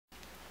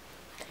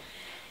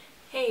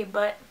Q&A,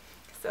 but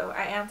so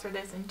I answered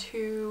this in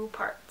 2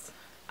 parts.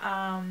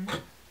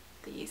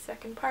 The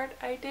second part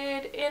I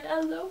did in a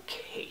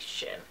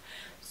location.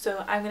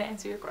 So I'm gonna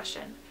answer your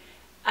question.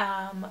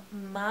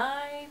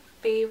 My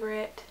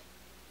favorite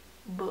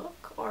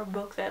book, or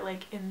book that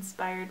like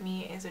inspired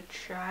me as a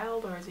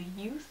child or as a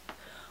youth,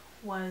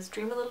 was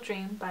Dream a Little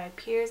Dream by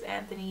Piers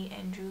Anthony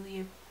and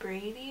Julia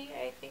Brady,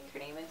 I think her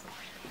name is.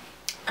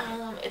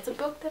 It's a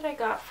book that I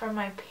got from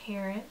my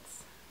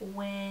parents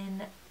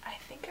when I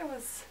think it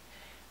was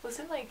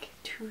in like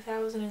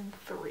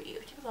 2003. Like,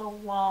 it was a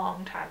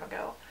long time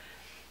ago.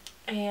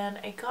 And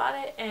I got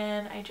it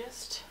and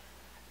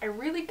I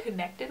really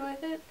connected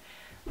with it.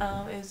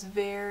 It was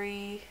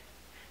very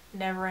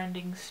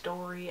never-ending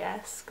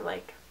story-esque.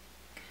 Like,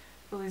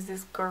 it was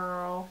this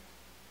girl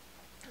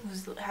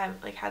who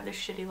had this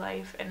shitty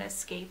life and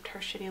escaped her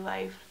shitty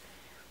life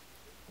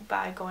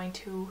by going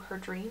to her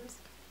dreams.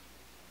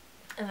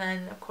 And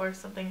then of course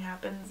something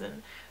happens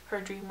and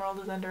her dream world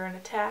is under an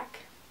attack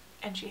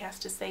and she has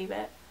to save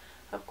it.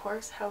 Of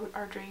course, how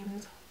our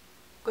dreams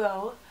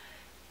go.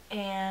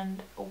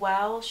 And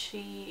while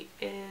she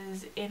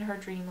is in her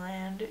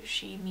dreamland,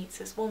 she meets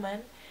this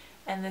woman,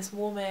 and this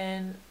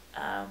woman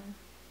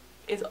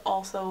is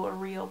also a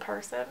real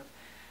person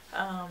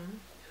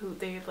who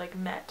they've like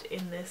met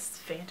in this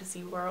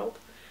fantasy world,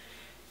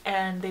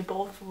 and they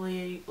both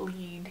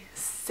lead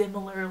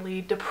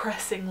similarly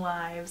depressing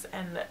lives,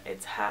 and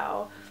it's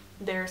how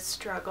their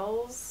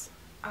struggles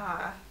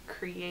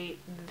create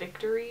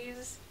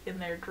victories in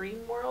their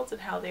dream worlds,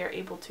 and how they are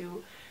able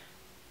to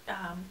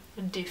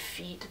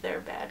defeat their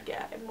bad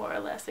guy, more or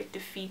less, like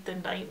defeat the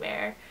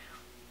nightmare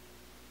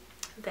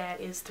that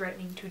is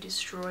threatening to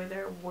destroy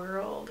their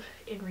world.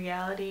 In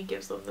reality,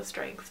 gives them the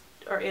strength,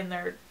 or in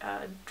their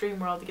dream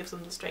world, it gives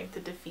them the strength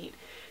to defeat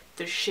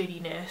the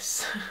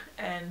shittiness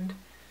and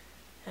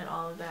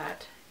all of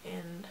that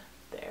in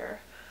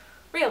their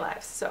real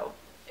lives. So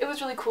it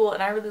was really cool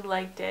and I really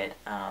liked it.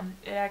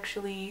 It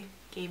actually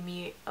gave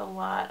me a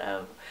lot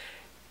of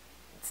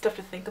stuff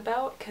to think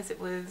about, because it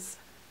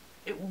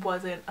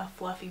wasn't a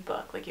fluffy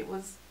book. Like, it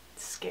was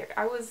scary.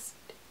 I was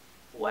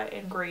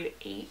in grade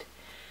 8,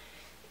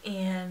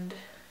 and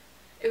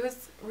it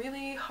was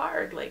really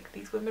hard. Like,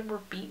 these women were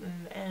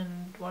beaten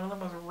and one of them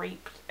was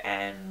raped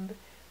and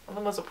one of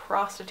them was a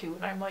prostitute,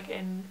 and I'm like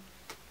in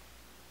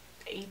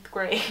 8th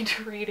grade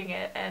reading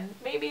it, and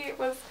maybe it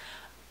was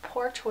a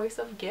poor choice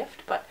of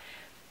gift, but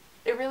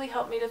it really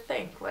helped me to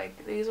think,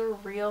 like, these are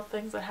real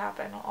things that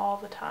happen all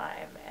the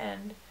time,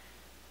 and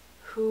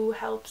who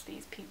helps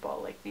these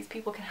people? Like, these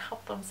people can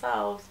help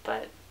themselves,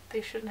 but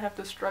they shouldn't have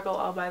to struggle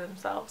all by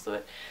themselves. So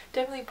it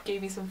definitely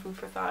gave me some food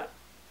for thought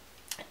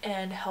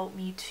and helped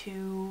me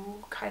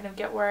to kind of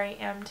get where I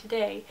am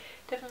today.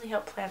 Definitely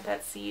helped plant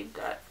that seed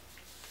that,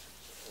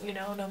 you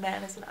know, no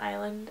man is an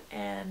island,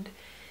 and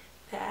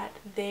that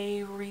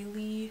they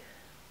really,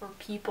 or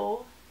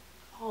people,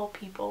 all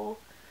people,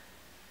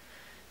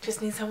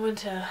 just need someone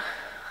to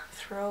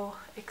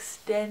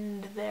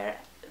extend their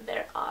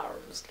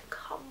arms.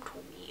 Come to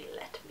me,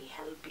 let me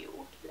help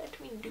you, let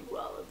me do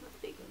all of the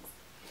things.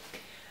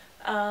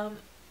 I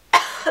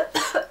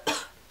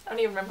don't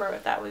even remember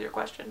if that was your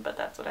question, but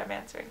that's what I'm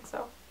answering,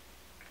 so.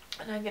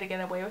 And I'm gonna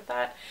get away with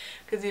that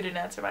because you didn't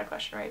answer my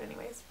question right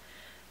anyways.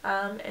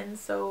 And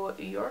so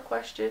your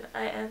question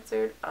I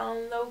answered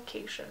on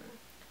location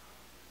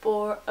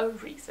for a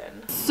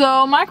reason.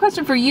 So my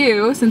question for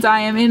you, since I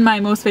am in my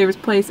most favorite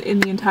place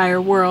in the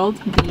entire world,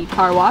 the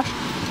car wash,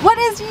 what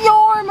is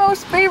your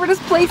most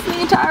favoriteest place in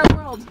the entire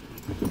world?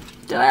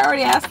 Did I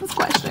already ask this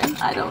question?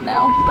 I don't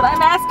know, but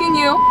I'm asking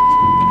you.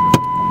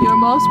 Your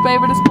most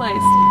favoriteest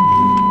place.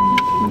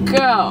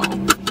 Go.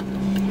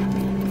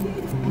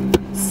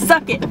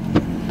 Suck it.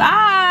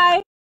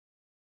 Bye.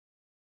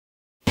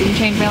 Didn't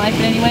change my life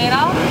in any way at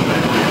all.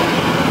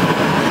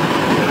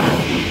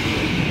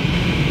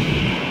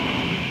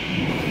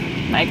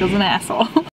 Michael's an asshole.